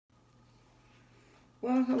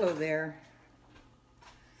Well, hello there.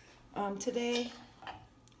 Today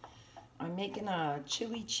I'm making a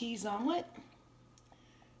chili cheese omelet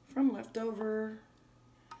from leftover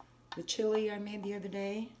the chili I made the other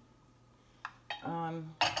day.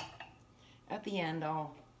 At the end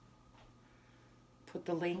I'll put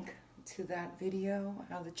the link to that video,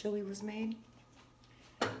 how the chili was made.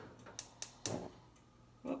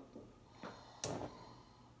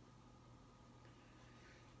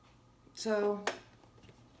 So,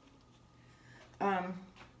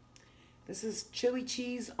 this is chili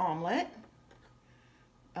cheese omelet.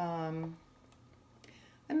 I'm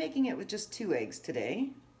making it with just 2 eggs today.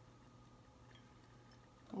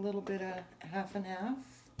 A little bit of half and half.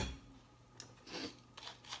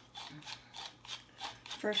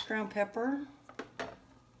 Fresh ground pepper.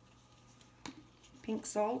 Pink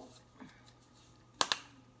salt.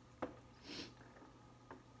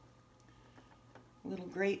 A little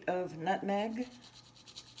grate of nutmeg.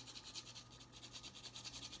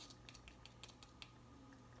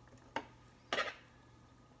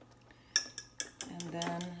 And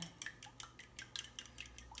then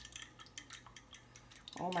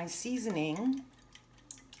all my seasoning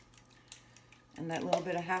and that little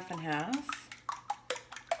bit of half and half.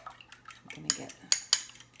 I'm going to get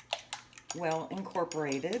well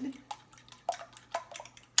incorporated.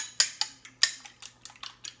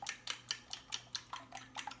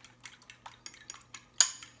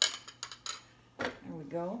 There we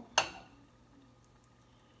go.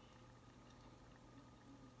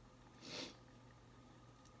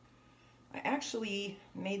 I actually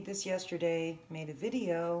made this yesterday, made a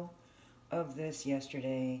video of this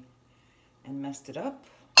yesterday and messed it up.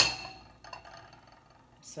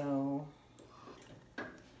 So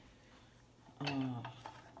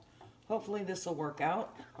hopefully this will work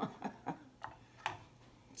out.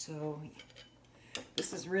 So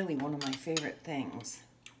this is really one of my favorite things.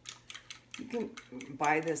 You can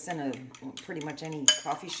buy this in pretty much any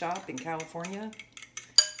coffee shop in California,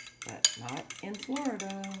 but not in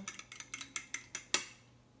Florida.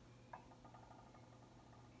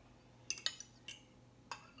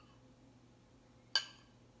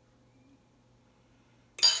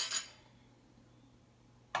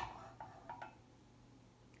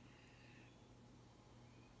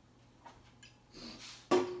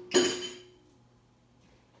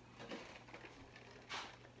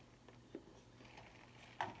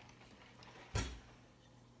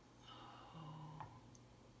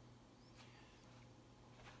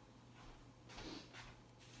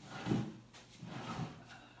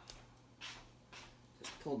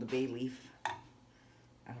 Pull the bay leaf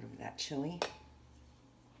out of that chili.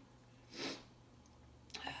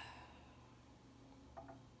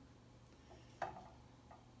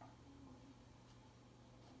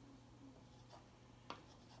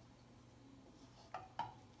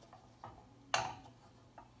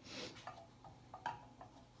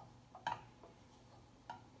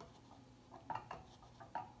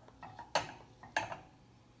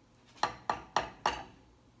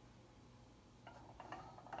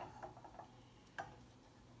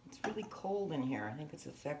 Really cold in here. I think it's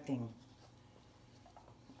affecting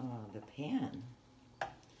the pan.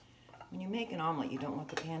 When you make an omelet, you don't want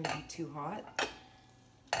the pan to be too hot.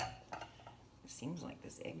 It seems like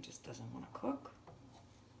this egg just doesn't want to cook.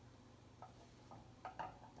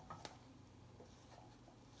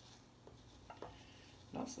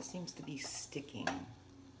 It also seems to be sticking.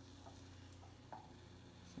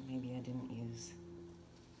 So maybe I didn't use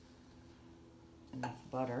enough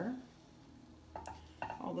butter.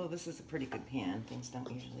 Although this is a pretty good pan, things don't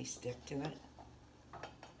usually stick to it.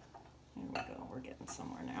 There we go, we're getting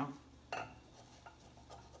somewhere now.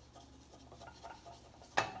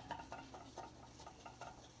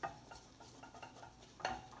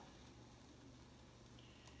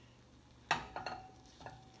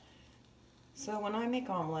 So when I make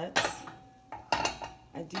omelets,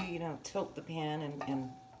 I do, tilt the pan and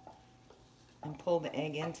pull the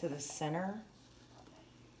egg into the center.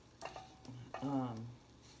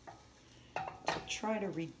 Try to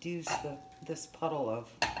reduce this puddle of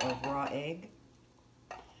raw egg,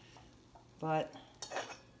 but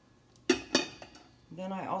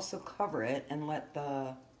then I also cover it and let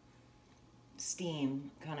the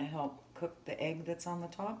steam kind of help cook the egg that's on the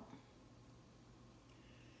top.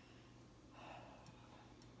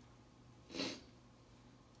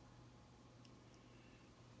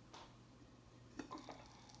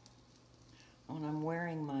 When I'm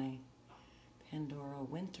wearing my Pandora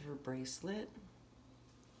winter bracelet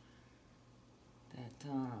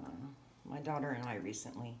that my daughter and I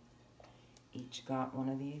recently each got one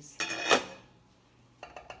of these.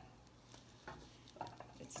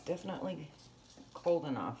 It's definitely cold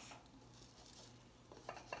enough.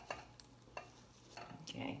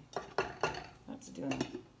 Okay, that's doing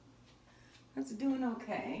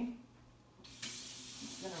okay.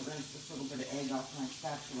 I'm gonna rinse this little bit of egg off my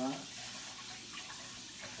spatula.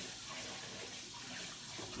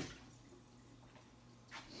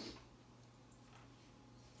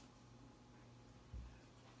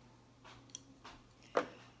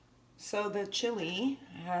 So the chili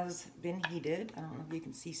has been heated. I don't know if you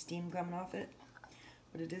can see steam coming off it,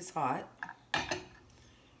 but it is hot.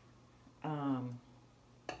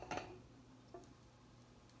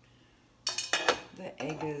 The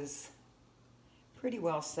egg is pretty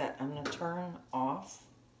well set. I'm going to turn off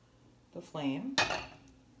the flame.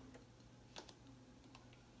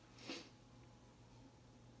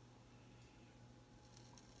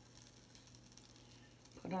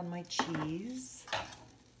 Put on my cheese.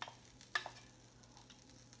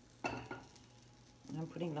 I'm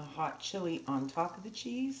putting the hot chili on top of the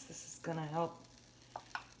cheese. This is going to help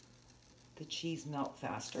the cheese melt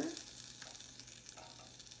faster.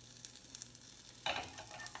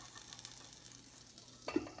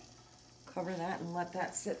 Cover that and let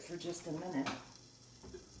that sit for just a minute.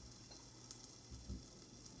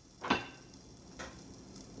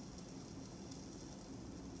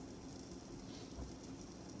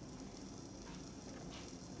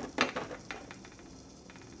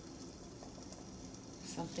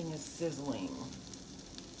 Something is sizzling.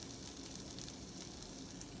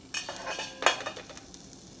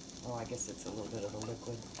 Oh, I guess it's a little bit of the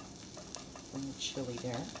liquid from the chili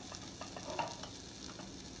there.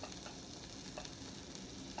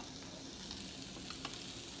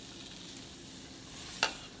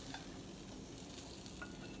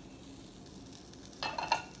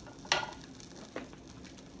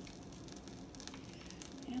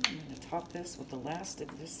 And I'm going to top this with the last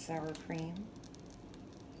of this sour cream.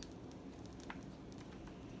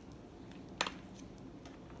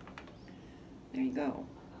 There you go.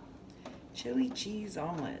 Chili cheese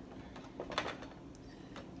omelet.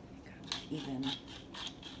 Even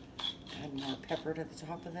add more pepper to the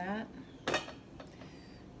top of that.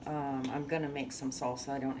 I'm gonna make some salsa.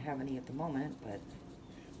 I don't have any at the moment, but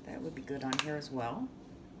that would be good on here as well.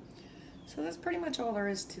 So that's pretty much all there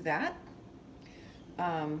is to that.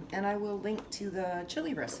 And I will link to the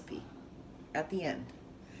chili recipe at the end.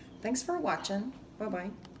 Thanks for watching.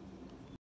 Bye-bye.